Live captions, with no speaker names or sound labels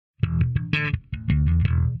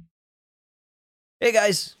Hey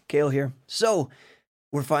guys, Kale here. So,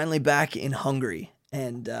 we're finally back in Hungary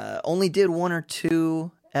and only did one or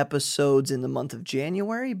two episodes in the month of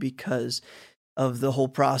January because of the whole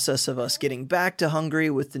process of us getting back to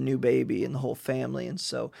Hungary with the new baby and the whole family. And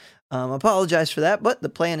so, apologize for that, but the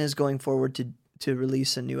plan is going forward to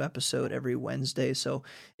release a new episode every Wednesday. So,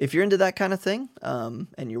 if you're into that kind of thing and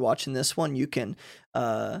you're watching this one, you can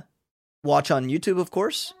watch on YouTube, of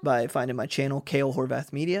course, by finding my channel, Kale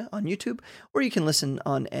Horvath Media, on YouTube, or you can listen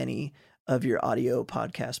on any of your audio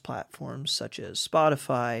podcast platforms, such as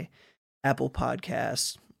Spotify, Apple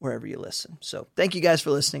Podcasts, wherever you listen. So thank you guys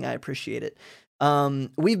for listening. I appreciate it.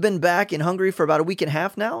 We've been back in Hungary for about a week and a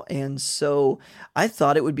half now, and so I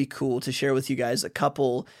thought it would be cool to share with you guys a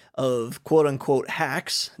couple of quote-unquote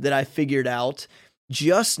hacks that I figured out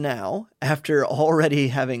just now after already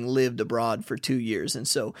having lived abroad for 2 years. And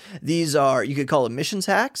so these are, you could call them missions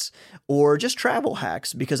hacks or just travel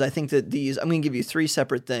hacks, because I think that I'm going to give you 3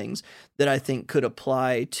 separate things that I think could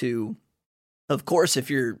apply to, of course, if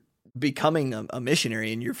you're becoming a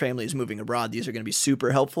missionary and your family is moving abroad, these are going to be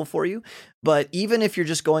super helpful for you. But even if you're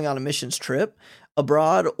just going on a missions trip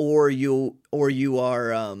abroad, or you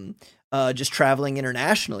are just traveling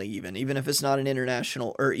internationally, even if it's not an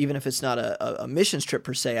international, or even if it's not a missions trip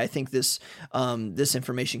per se, I think this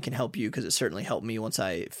information can help you, because it certainly helped me once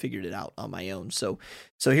I figured it out on my own. So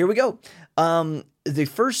here we go. The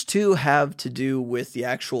first 2 have to do with the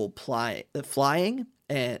actual flying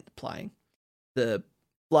and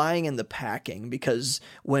the packing, because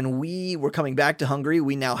when we were coming back to Hungary,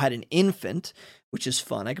 we now had an infant, which is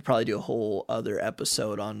fun. I could probably do a whole other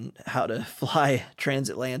episode on how to fly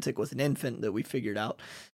transatlantic with an infant that we figured out.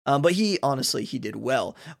 But he did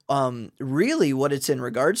well. Really what it's in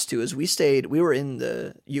regards to is we were in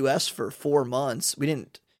the US for 4 months. We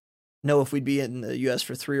didn't know if we'd be in the US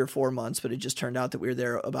for 3 or 4 months, but it just turned out that we were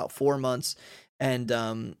there about 4 months, and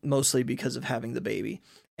mostly because of having the baby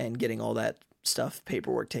and getting all that stuff,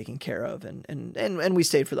 paperwork taken care of, and we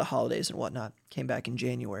stayed for the holidays and whatnot. Came back in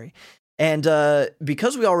January. And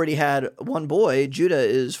because we already had one boy, Judah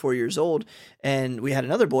is 4 years old, and we had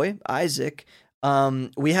another boy, Isaac,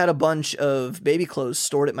 we had a bunch of baby clothes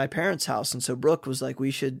stored at my parents' house. And so Brooke was like,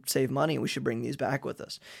 we should save money and we should bring these back with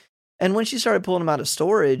us. And when she started pulling them out of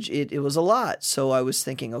storage, it was a lot. So I was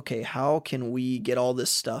thinking, okay, how can we get all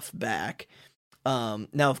this stuff back?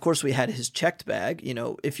 Now, of course, we had his checked bag. You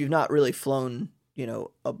know, if you've not really flown,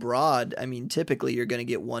 abroad, I mean, typically you're going to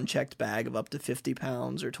get one checked bag of up to 50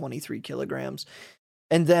 pounds or 23 kilograms.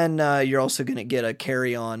 And then you're also going to get a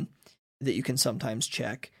carry-on that you can sometimes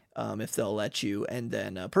check if they'll let you, and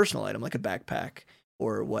then a personal item like a backpack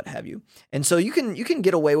or what have you. And so you can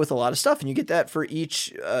get away with a lot of stuff, and you get that for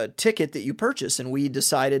each ticket that you purchase. And we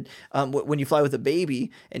decided when you fly with a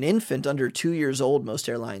baby, an infant under 2 years old, most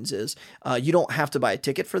airlines is, you don't have to buy a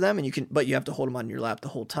ticket for them, but you have to hold them on your lap the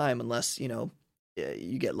whole time, unless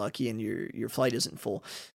you get lucky and your flight isn't full.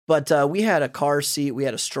 But we had a car seat, we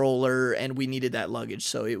had a stroller, and we needed that luggage,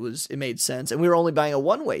 so it made sense. And we were only buying a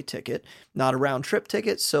one-way ticket, not a round-trip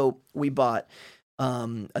ticket, so we bought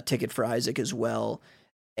a ticket for Isaac as well,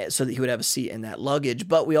 so that he would have a seat in that luggage.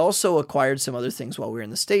 But we also acquired some other things while we were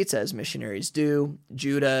in the States, as missionaries do.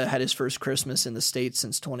 Judah had his first Christmas in the States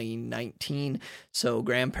since 2019, so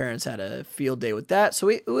grandparents had a field day with that. So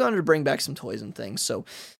we wanted to bring back some toys and things. So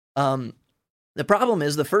the problem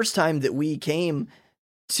is, the first time that we came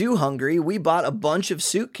to Hungary, we bought a bunch of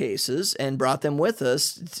suitcases and brought them with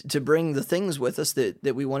us to bring the things with us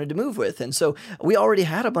that we wanted to move with. And so we already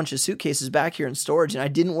had a bunch of suitcases back here in storage, and I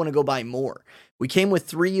didn't want to go buy more. We came with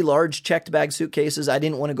 3 large checked bag suitcases. I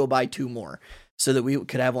didn't want to go buy 2 more, so that we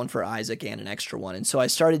could have one for Isaac and an extra one. And so I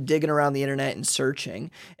started digging around the internet and searching,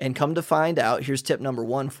 and come to find out, here's tip number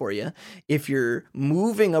 1 for you. If you're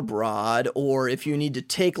moving abroad, or if you need to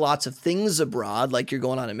take lots of things abroad, like you're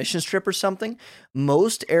going on a missions trip or something,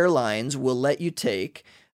 most airlines will let you take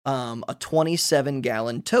a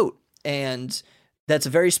 27-gallon tote. And that's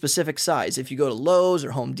a very specific size. If you go to Lowe's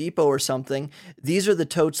or Home Depot or something, these are the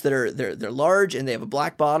totes that they're large, and they have a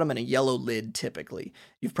black bottom and a yellow lid typically.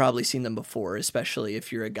 You've probably seen them before, especially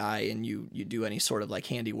if you're a guy and you do any sort of like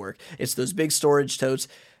handiwork. It's those big storage totes,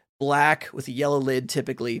 black with a yellow lid,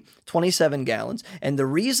 typically 27 gallons. And the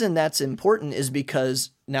reason that's important is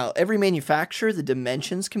because now every manufacturer, the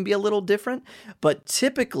dimensions can be a little different, but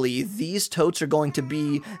typically these totes are going to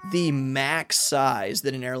be the max size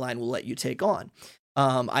that an airline will let you take on.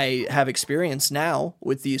 I have experience now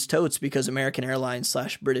with these totes because American Airlines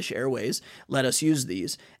 / British Airways let us use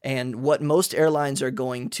these. And what most airlines are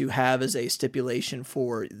going to have as a stipulation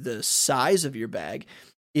for the size of your bag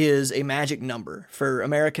is a magic number. For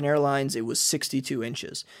American Airlines, it was 62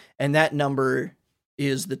 inches. And that number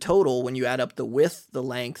is the total when you add up the width, the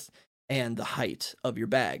length, and the height of your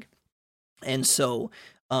bag. And so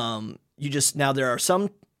now there are some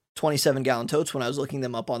 27-gallon totes. When I was looking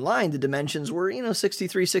them up online, the dimensions were,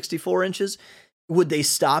 63, 64 inches. Would they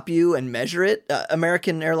stop you and measure it?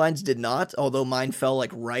 American Airlines did not, although mine fell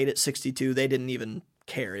like right at 62. They didn't even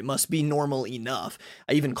care. It must be normal enough.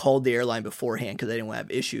 I even called the airline beforehand because they didn't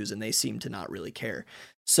have issues, and they seemed to not really care.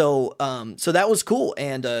 So that was cool.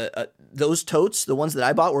 And those totes, the ones that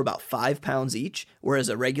I bought, were about 5 pounds each, whereas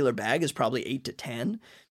a regular bag is probably 8 to 10.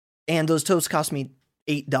 And those totes cost me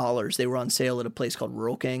 $8. They were on sale at a place called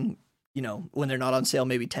Rural King. When they're not on sale,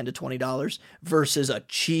 maybe $10 to $20 versus a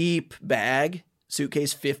cheap bag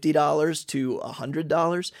suitcase, $50 to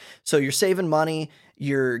 $100. So you're saving money.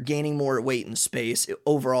 You're gaining more weight and space.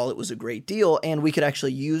 Overall, it was a great deal. And we could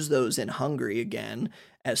actually use those in Hungary again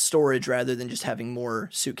as storage rather than just having more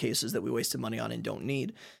suitcases that we wasted money on and don't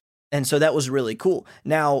need. And so that was really cool.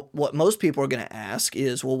 Now, what most people are going to ask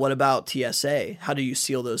is, well, what about TSA? How do you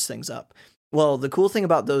seal those things up? Well, the cool thing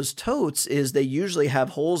about those totes is they usually have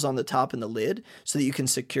holes on the top and the lid so that you can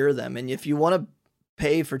secure them. And if you want to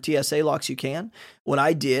pay for TSA locks, you can. What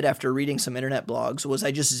I did after reading some internet blogs was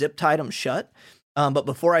I just zip tied them shut. But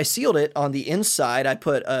before I sealed it, on the inside, I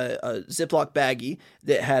put a Ziploc baggie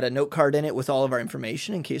that had a note card in it with all of our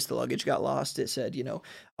information in case the luggage got lost. It said,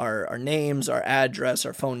 our names, our address,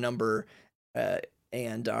 our phone number,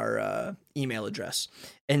 and our email address.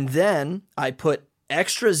 And then I put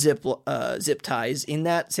extra zip ties in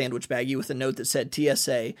that sandwich baggie with a note that said,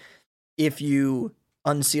 TSA, if you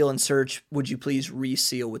unseal and search, would you please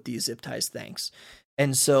reseal with these zip ties? Thanks.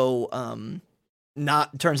 And so,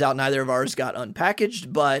 turns out neither of ours got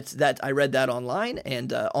unpackaged, but that I read that online.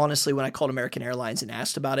 And honestly, when I called American Airlines and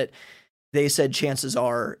asked about it, they said chances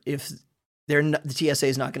are if the TSA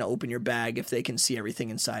is not going to open your bag if they can see everything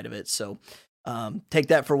inside of it. So take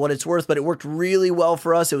that for what it's worth, but it worked really well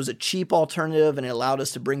for us. It was a cheap alternative and it allowed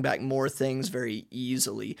us to bring back more things very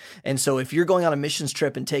easily. And so if you're going on a missions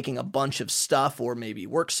trip and taking a bunch of stuff or maybe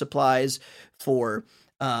work supplies for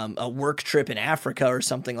a work trip in Africa or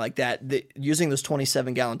something like that, using those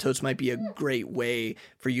 27-gallon totes might be a great way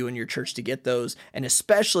for you and your church to get those. And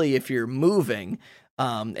especially if you're moving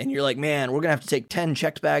and you're like, man, we're going to have to take 10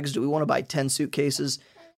 checked bags. Do we want to buy 10 suitcases?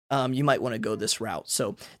 You might want to go this route.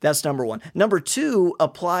 So that's number one. Number two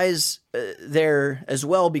applies there as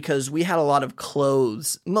well because we had a lot of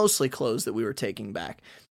clothes, mostly clothes that we were taking back.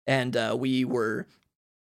 And we were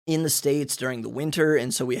in the States during the winter,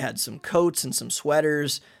 and so we had some coats and some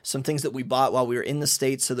sweaters, some things that we bought while we were in the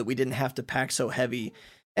States so that we didn't have to pack so heavy.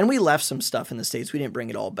 And we left some stuff in the States. We didn't bring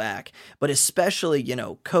it all back. But especially,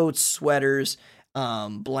 coats, sweaters,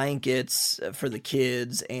 blankets for the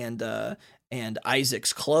kids, and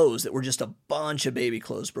Isaac's clothes that were just a bunch of baby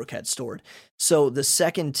clothes Brooke had stored. So the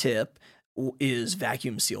second tip is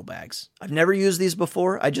vacuum seal bags. I've never used these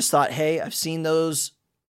before. I just thought, hey, I've seen those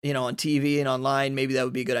on TV and online, maybe that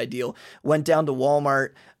would be a good idea. Went down to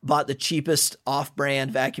Walmart, bought the cheapest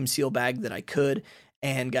off-brand vacuum seal bag that I could.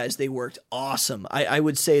 And guys, they worked awesome. I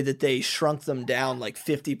would say that they shrunk them down like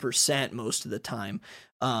 50% most of the time.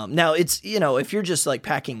 Now it's, if you're just like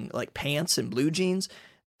packing like pants and blue jeans,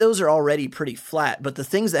 those are already pretty flat, but the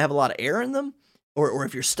things that have a lot of air in them, or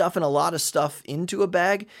if you're stuffing a lot of stuff into a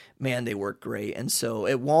bag, man, they work great. And so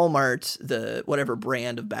at Walmart, the whatever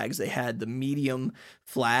brand of bags they had, the medium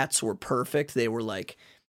flats were perfect. They were like,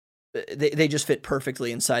 they just fit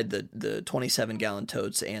perfectly inside the 27-gallon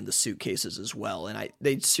totes and the suitcases as well. And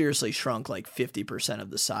they seriously shrunk like 50% of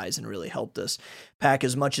the size and really helped us pack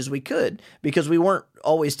as much as we could because we weren't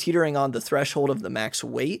always teetering on the threshold of the max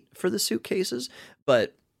weight for the suitcases,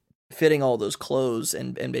 but fitting all those clothes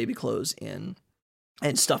and baby clothes in.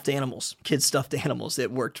 And stuffed animals, kids' stuffed animals,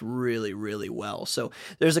 it worked really, really well. So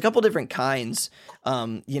there's a couple different kinds.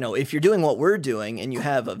 If you're doing what we're doing and you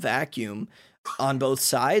have a vacuum on both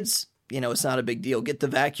sides, it's not a big deal. Get the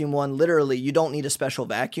vacuum one. Literally, you don't need a special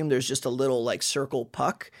vacuum. There's just a little like circle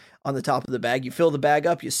puck on the top of the bag. You fill the bag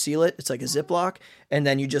up, you seal it. It's like a Ziploc. And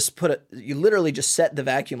then you just you literally just set the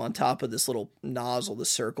vacuum on top of this little nozzle, the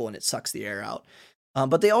circle, and it sucks the air out.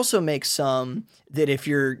 But they also make some that if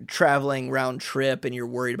you're traveling round trip and you're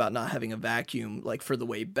worried about not having a vacuum, like for the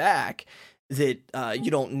way back, that you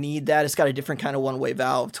don't need that. It's got a different kind of one-way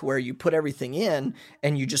valve to where you put everything in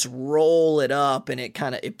and you just roll it up and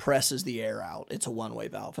it presses the air out. It's a one-way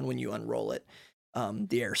valve. And when you unroll it,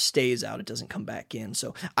 the air stays out. It doesn't come back in.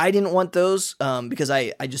 So I didn't want those because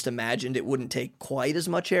I just imagined it wouldn't take quite as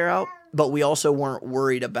much air out, but we also weren't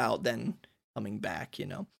worried about then coming back,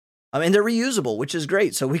 And they're reusable, which is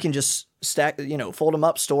great. So we can just fold them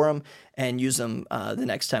up, store them, and use them the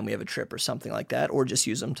next time we have a trip or something like that, or just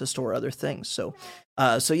use them to store other things. So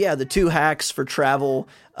yeah, the 2 hacks for travel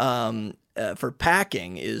for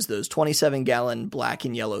packing is those 27-gallon black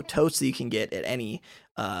and yellow totes that you can get at any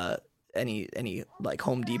like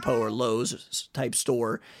Home Depot or Lowe's type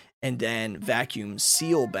store, and then vacuum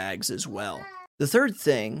seal bags as well. The third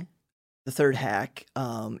hack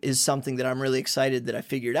is something that I'm really excited that I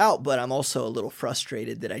figured out, but I'm also a little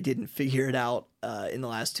frustrated that I didn't figure it out in the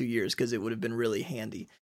last 2 years, because it would have been really handy.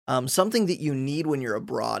 Something that you need when you're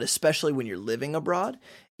abroad, especially when you're living abroad,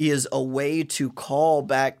 is a way to call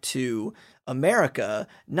back to America,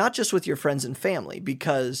 not just with your friends and family,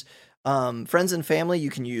 because friends and family, you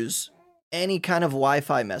can use any kind of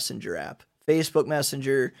Wi-Fi messenger app, Facebook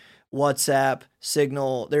Messenger, WhatsApp,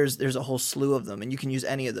 Signal. There's a whole slew of them, and you can use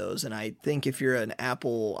any of those. And I think if you're an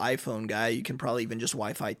Apple iPhone guy, you can probably even just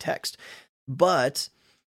Wi-Fi text. But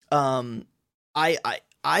I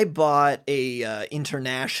bought a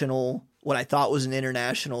international, what I thought was an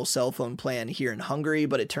international cell phone plan here in Hungary,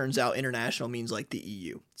 but it turns out international means like the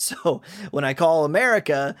EU. So when I call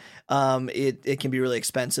America, it can be really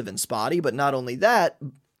expensive and spotty. But not only that,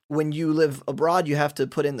 when you live abroad, you have to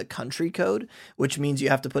put in the country code, which means you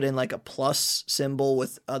have to put in like a plus symbol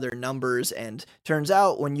with other numbers. And turns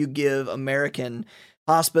out when you give American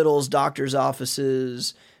hospitals, doctors'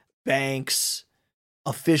 offices, banks,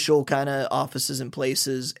 official kind of offices and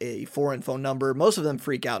places a foreign phone number, most of them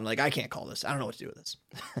freak out and like, I can't call this. I don't know what to do with this.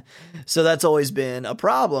 So that's always been a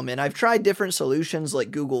problem. And I've tried different solutions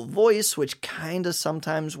like Google Voice, which kind of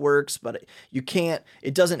sometimes works, but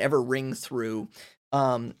it doesn't ever ring through.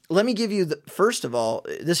 Let me give you first of all,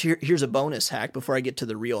 here's a bonus hack before I get to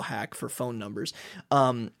the real hack for phone numbers.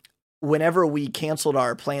 Whenever we canceled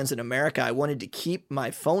our plans in America, I wanted to keep my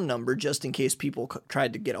phone number just in case people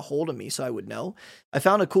tried to get a hold of me so I would know. I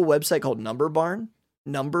found a cool website called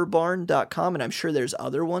numberbarn.com, and I'm sure there's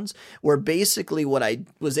other ones, where basically what I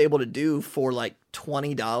was able to do for like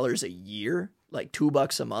 $20 a year, like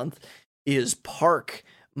 $2 a month, is park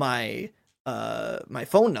my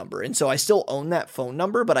phone number. And so I still own that phone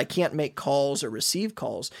number, but I can't make calls or receive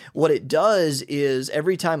calls. What it does is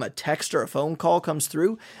every time a text or a phone call comes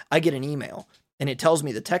through, I get an email, and it tells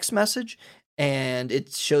me the text message, and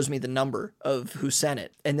it shows me the number of who sent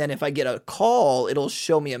it. And then if I get a call, it'll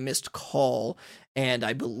show me a missed call. And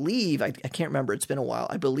I believe, I can't remember, it's been a while,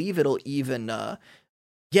 I believe it'll even, I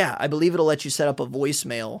believe it'll let you set up a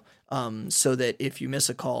voicemail so that if you miss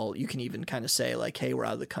a call, you can even kind of say like, hey, we're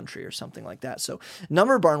out of the country or something like that. So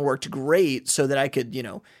Number Barn worked great so that I could,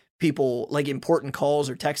 people like important calls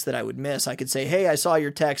or texts that I would miss, I could say, hey, I saw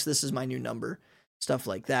your text. This is my new number, stuff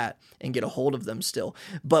like that, and get a hold of them still.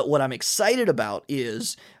 But what I'm excited about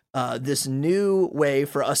is this new way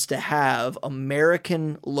for us to have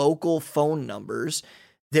American local phone numbers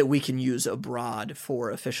that we can use abroad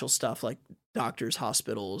for official stuff like doctors,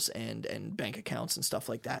 hospitals, and bank accounts and stuff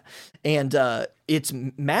like that. And it's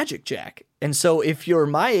Magic Jack. And so if you're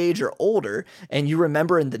my age or older and you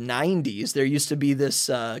remember in the 90s, there used to be this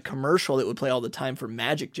commercial that would play all the time for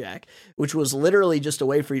Magic Jack, which was literally just a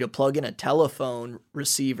way for you to plug in a telephone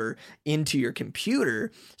receiver into your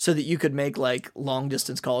computer so that you could make like long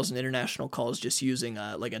distance calls and international calls just using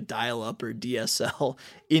like a dial-up or DSL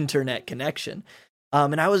internet connection.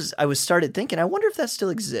 And I started thinking, I wonder if that still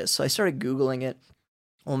exists. So I started Googling it.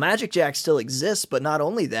 Well, Magic Jack still exists, but not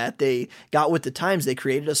only that, they got with the times. They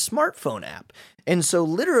created a smartphone app. And so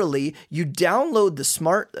literally you download the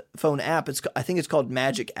smartphone app. I think it's called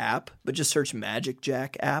Magic App, but just search Magic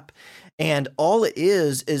Jack app. And all it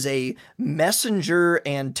is a messenger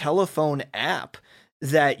and telephone app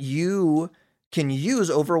that you can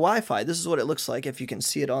use over Wi-Fi. This is what it looks like if you can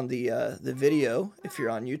see it on the video, if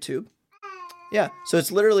you're on YouTube. Yeah, so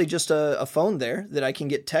it's literally just a phone there that I can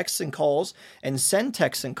get texts and calls and send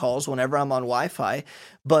texts and calls whenever I'm on Wi-Fi.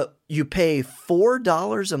 But you pay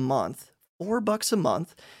 $4 a month, $4 a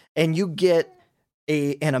month, and you get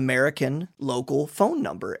an American local phone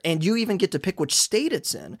number. And you even get to pick which state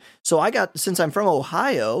it's in. So since I'm from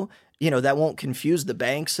Ohio, that won't confuse the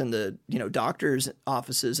banks and the, doctors'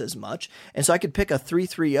 offices as much. And so I could pick a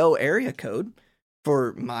 330 area code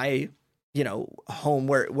for my home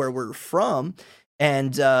where we're from.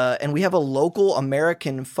 And we have a local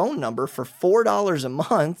American phone number for $4 a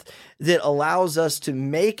month that allows us to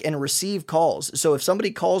make and receive calls. So if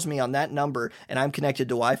somebody calls me on that number and I'm connected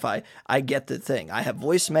to Wi-Fi, I get the thing. I have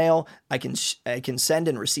voicemail. I can send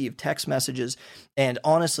and receive text messages. And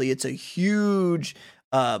honestly, it's a huge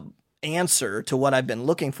answer to what I've been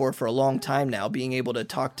looking for a long time now, being able to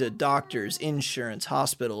talk to doctors, insurance,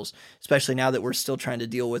 hospitals, especially now that we're still trying to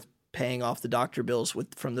deal with paying off the doctor bills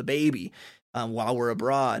from the baby while we're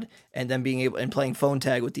abroad, and then being able and playing phone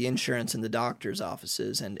tag with the insurance and the doctor's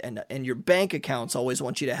offices, and your bank accounts always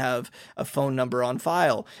want you to have a phone number on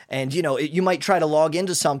file. And you might try to log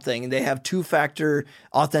into something and they have 2-factor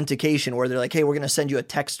authentication where they're like, hey, we're going to send you a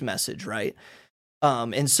text message, right?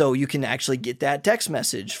 And so you can actually get that text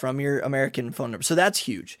message from your American phone number. So that's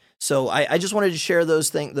huge. So I just wanted to share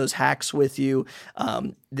those hacks with you.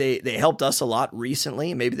 They helped us a lot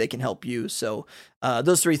recently. Maybe they can help you. So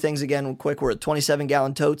those 3 things again, quick. We're at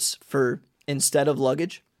 27-gallon totes for instead of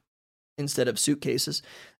luggage, instead of suitcases.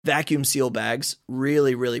 Vacuum seal bags,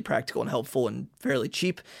 really, really practical and helpful and fairly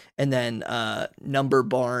cheap. And then Number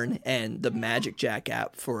Barn and the Magic Jack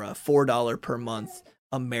app for a $4 per month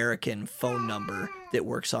American phone number that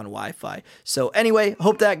works on Wi-Fi. So anyway,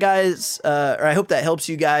 hope that I hope that helps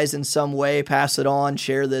you guys in some way. Pass it on,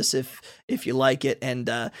 share this if you like it, and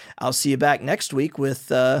I'll see you back next week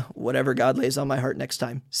with whatever God lays on my heart next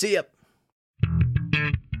time. See ya.